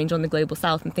climate change on the global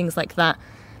south and things like that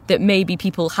maybe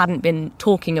people hadn't been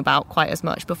talking about quite as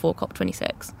much before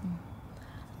COP26.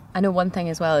 I know one thing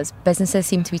as well is businesses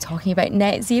seem to be talking about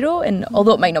net zero, and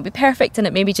although it might not be perfect and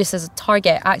it maybe just as a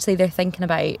target, actually they're thinking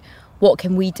about what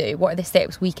can we do? What are the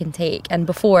steps we can take? And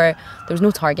before, there was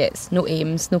no targets, no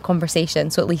aims, no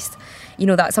conversation. So at least,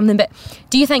 that's something. But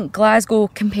do you think Glasgow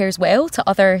compares well to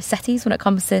other cities when it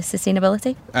comes to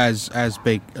sustainability? As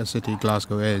big a city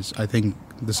Glasgow is, I think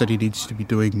the city needs to be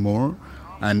doing more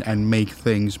and make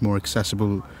things more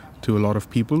accessible to a lot of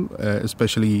people,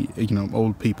 especially,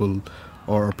 old people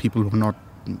or people who are not,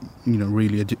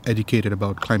 really educated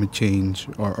about climate change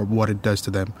or what it does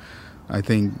to them. I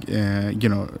think,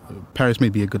 Paris may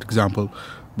be a good example,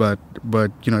 but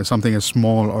something as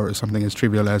small or something as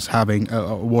trivial as having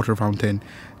a water fountain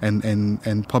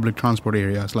and public transport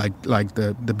areas like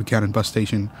the Buchanan bus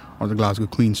station or the Glasgow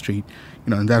Queen Street,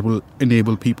 and that will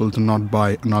enable people to not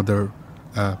buy another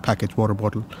packaged water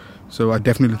bottle. So I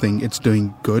definitely think it's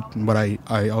doing good, but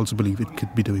I also believe it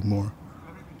could be doing more.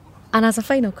 And as a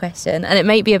final question, and it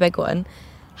might be a big one,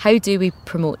 how do we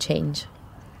promote change?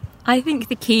 I think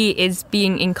the key is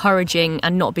being encouraging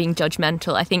and not being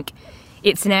judgmental. I think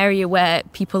it's an area where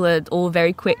people are all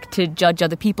very quick to judge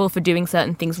other people for doing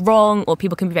certain things wrong, or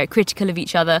people can be very critical of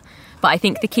each other. But I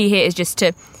think the key here is just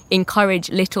to encourage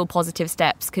little positive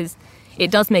steps, because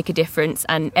it does make a difference,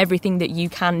 and everything that you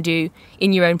can do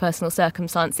in your own personal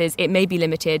circumstances, it may be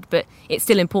limited, but it's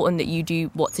still important that you do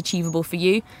what's achievable for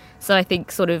you. So I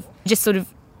think sort of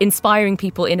inspiring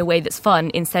people in a way that's fun,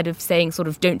 instead of saying sort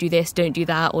of don't do this, don't do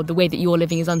that, or the way that you're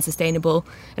living is unsustainable,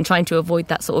 and trying to avoid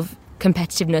that sort of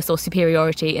competitiveness or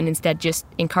superiority, and instead just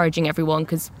encouraging everyone,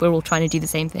 because we're all trying to do the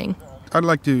same thing. I'd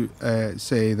like to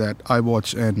say that I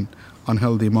watch an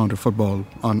unhealthy amount of football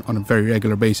on a very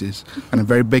regular basis, and a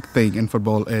very big thing in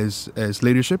football is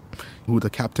leadership, who the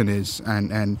captain is,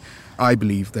 and I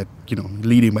believe that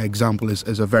leading by example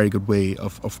is a very good way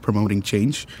of promoting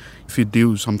change. If you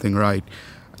do something right,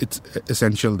 it's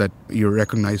essential that you're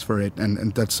recognized for it,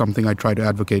 and that's something I try to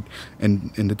advocate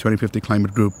in the 2050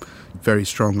 climate group very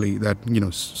strongly, that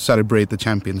celebrate the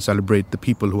champions, celebrate the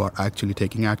people who are actually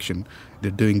taking action. They're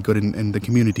doing good in the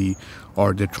community,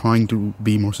 or they're trying to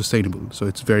be more sustainable. So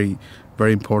it's very,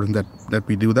 very important that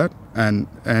we do that.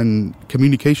 And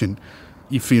communication.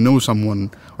 If you know someone,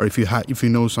 or if you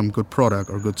know some good product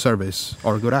or good service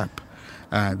or a good app,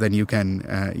 then you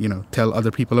can tell other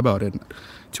people about it,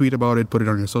 tweet about it, put it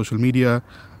on your social media,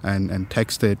 and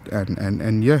text it,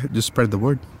 and just spread the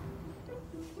word.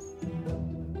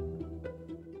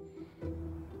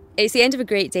 It's the end of a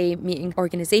great day meeting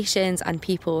organisations and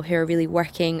people who are really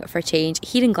working for change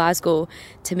here in Glasgow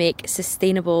to make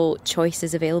sustainable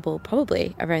choices available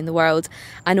probably around the world.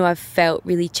 I know I've felt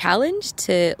really challenged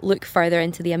to look further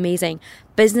into the amazing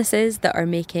businesses that are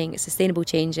making sustainable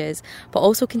changes, but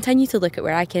also continue to look at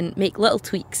where I can make little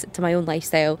tweaks to my own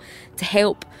lifestyle to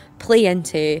help play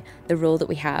into the role that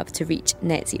we have to reach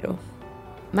net zero.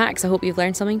 Max, I hope you've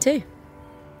learned something too.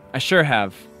 I sure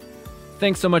have.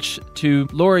 Thanks so much to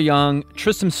Laura Young,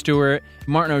 Tristan Stewart,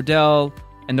 Martin O'Dell,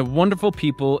 and the wonderful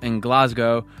people in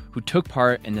Glasgow who took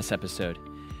part in this episode.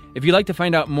 If you'd like to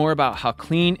find out more about how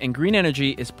clean and green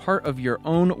energy is part of your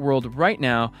own world right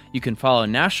now, you can follow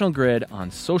National Grid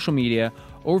on social media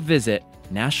or visit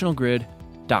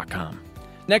nationalgrid.com.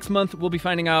 Next month, we'll be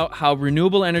finding out how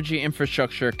renewable energy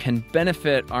infrastructure can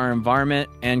benefit our environment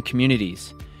and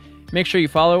communities. Make sure you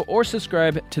follow or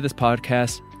subscribe to this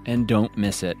podcast and don't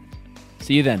miss it.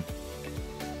 See you then.